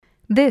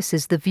This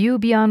is The View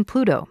Beyond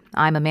Pluto.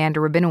 I'm Amanda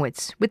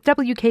Rabinowitz with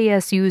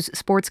WKSU's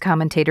sports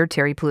commentator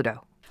Terry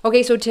Pluto.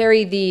 Okay, so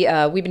Terry,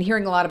 we've been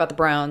hearing a lot about the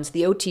Browns,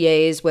 the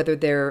OTAs, whether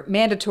they're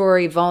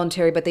mandatory,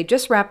 voluntary, but they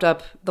just wrapped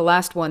up the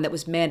last one that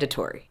was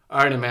mandatory. All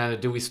right, Amanda,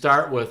 do we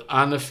start with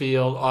on the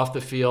field, off the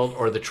field,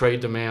 or the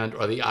trade demand,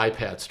 or the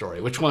iPad story?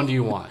 Which one do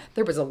you want?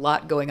 There was a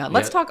lot going on.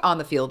 Let's talk on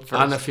the field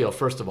first. On the field,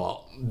 first of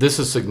all, this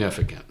is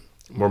significant,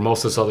 where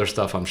most of this other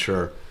stuff, I'm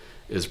sure,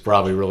 is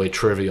probably really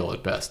trivial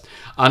at best.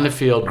 On the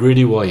field,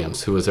 Greedy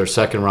Williams, who was their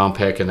second-round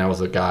pick, and that was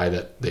the guy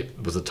that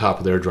was the top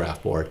of their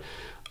draft board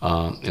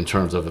in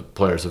terms of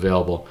players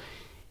available.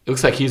 It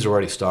looks like he's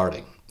already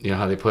starting. You know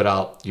how they put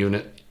out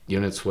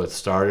units with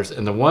starters?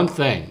 And the one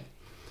thing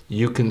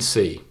you can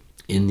see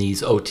in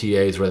these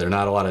OTAs where there's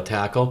not a lot of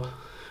tackle,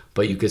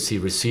 but you can see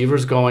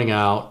receivers going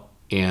out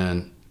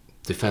and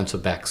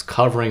defensive backs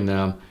covering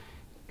them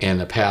and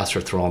the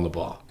passer throwing the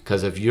ball.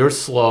 Because if you're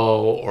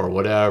slow or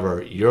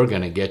whatever, you're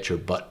going to get your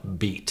butt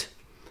beat.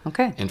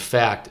 Okay. In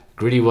fact,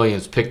 Greedy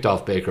Williams picked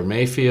off Baker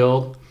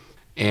Mayfield,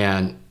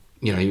 and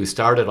he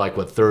started like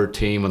with third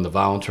team on the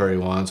voluntary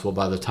ones. Well,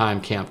 by the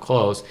time camp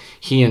closed,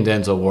 he and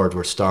Denzel Ward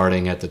were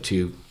starting at the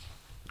two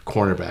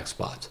cornerback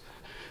spots.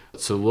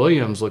 So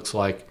Williams looks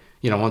like,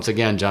 once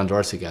again, John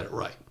Dorsey got it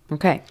right.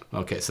 Okay,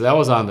 so that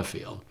was on the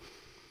field.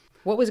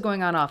 What was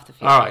going on off the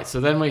field? All right, so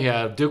then we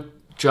have Duke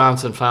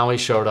Johnson finally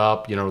showed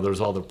up. There was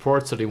all the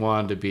reports that he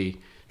wanted to be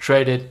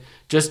traded.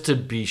 Just to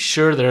be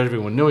sure that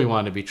everyone knew he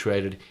wanted to be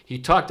traded, he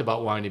talked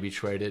about wanting to be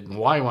traded and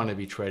why he wanted to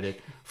be traded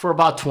for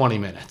about 20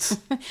 minutes.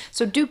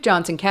 So Duke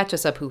Johnson, catch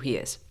us up who he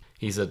is.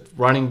 He's a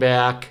running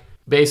back.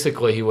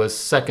 Basically, he was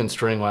second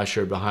string last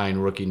year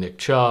behind rookie Nick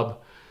Chubb.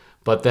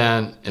 But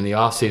then in the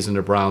offseason,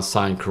 the Browns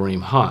signed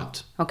Kareem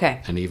Hunt.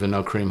 Okay. And even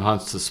though Kareem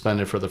Hunt's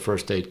suspended for the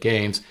first 8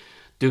 games,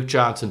 Duke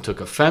Johnson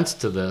took offense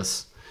to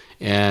this,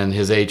 and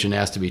his agent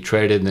asked to be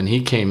traded, and then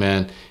he came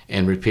in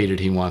and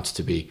repeated he wants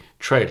to be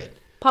traded.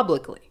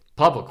 Publicly.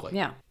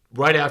 Yeah.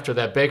 Right after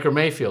that, Baker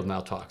Mayfield now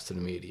talks to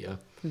the media.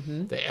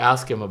 Mm-hmm. They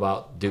ask him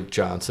about Duke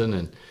Johnson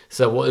and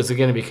said, well, is it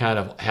going to be kind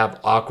of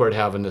awkward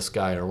having this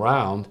guy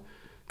around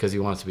because he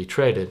wants to be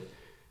traded?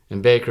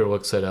 And Baker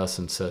looks at us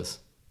and says,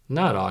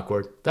 not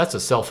awkward. That's a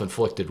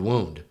self-inflicted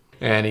wound.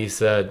 And he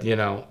said,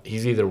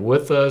 he's either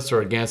with us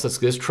or against us.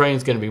 This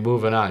train's going to be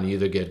moving on. You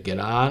either get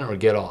on or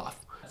get off.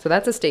 So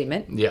that's a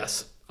statement.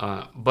 Yes.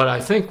 But I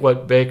think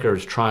what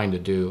Baker's trying to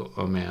do,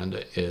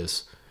 Amanda,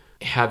 is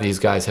have these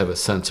guys have a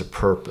sense of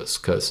purpose,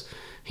 because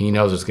he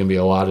knows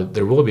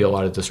there will be a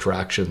lot of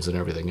distractions and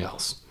everything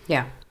else.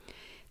 Yeah.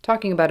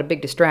 Talking about a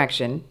big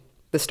distraction,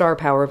 the star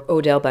power of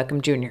Odell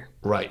Beckham Jr.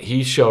 Right.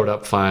 He showed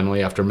up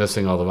finally after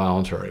missing all the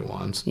voluntary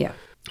ones. Yeah.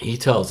 He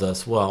tells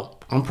us, well,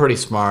 I'm pretty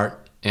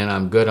smart and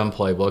I'm good on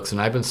playbooks, and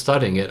I've been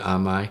studying it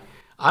on my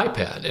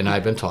iPad, and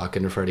I've been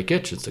talking to Freddie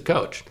Kitchens, the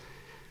coach.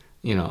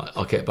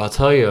 Okay, but I'll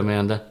tell you,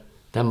 Amanda,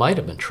 that might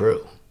have been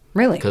true.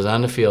 Really? Because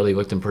on the field, he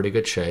looked in pretty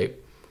good shape,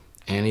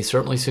 and he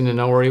certainly seemed to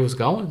know where he was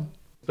going.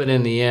 But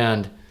in the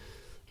end,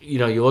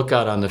 you look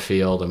out on the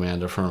field,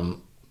 Amanda,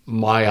 from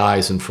my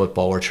eyes in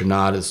football, which are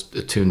not as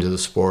attuned to the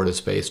sport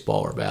as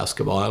baseball or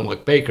basketball. And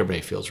look, Baker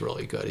Mayfield's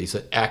really good. He's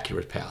an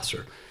accurate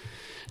passer.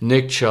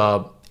 Nick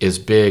Chubb is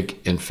big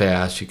and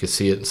fast. You can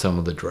see it in some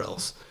of the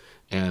drills.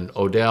 And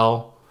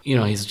Odell,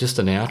 he's just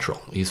a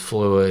natural. He's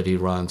fluid. He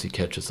runs. He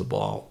catches the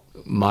ball.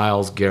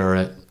 Myles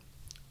Garrett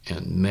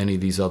and many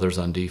of these others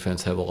on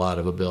defense have a lot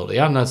of ability.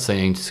 I'm not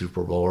saying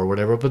Super Bowl or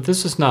whatever, but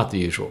this is not the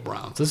usual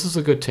Browns. This is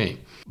a good team.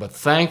 But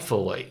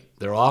thankfully,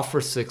 they're off for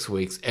 6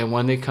 weeks, and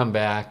when they come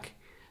back,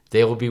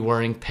 they will be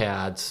wearing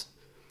pads,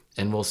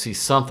 and we'll see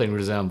something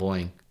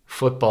resembling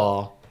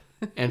football.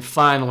 And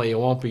finally, it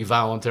won't be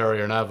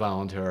voluntary or not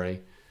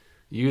voluntary.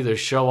 You either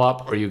show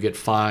up or you get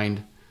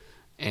fined,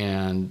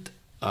 and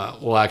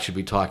we'll actually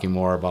be talking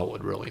more about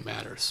what really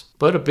matters.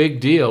 But a big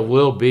deal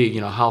will be,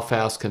 how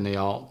fast can they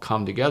all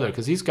come together?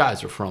 Because these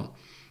guys are from,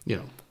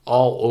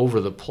 all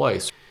over the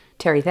place.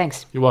 Terry,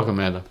 thanks. You're welcome,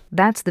 Amanda.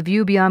 That's The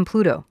View Beyond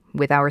Pluto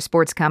with our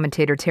sports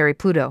commentator Terry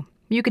Pluto.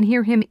 You can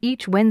hear him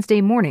each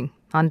Wednesday morning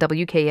on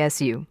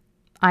WKSU.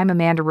 I'm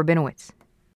Amanda Rabinowitz.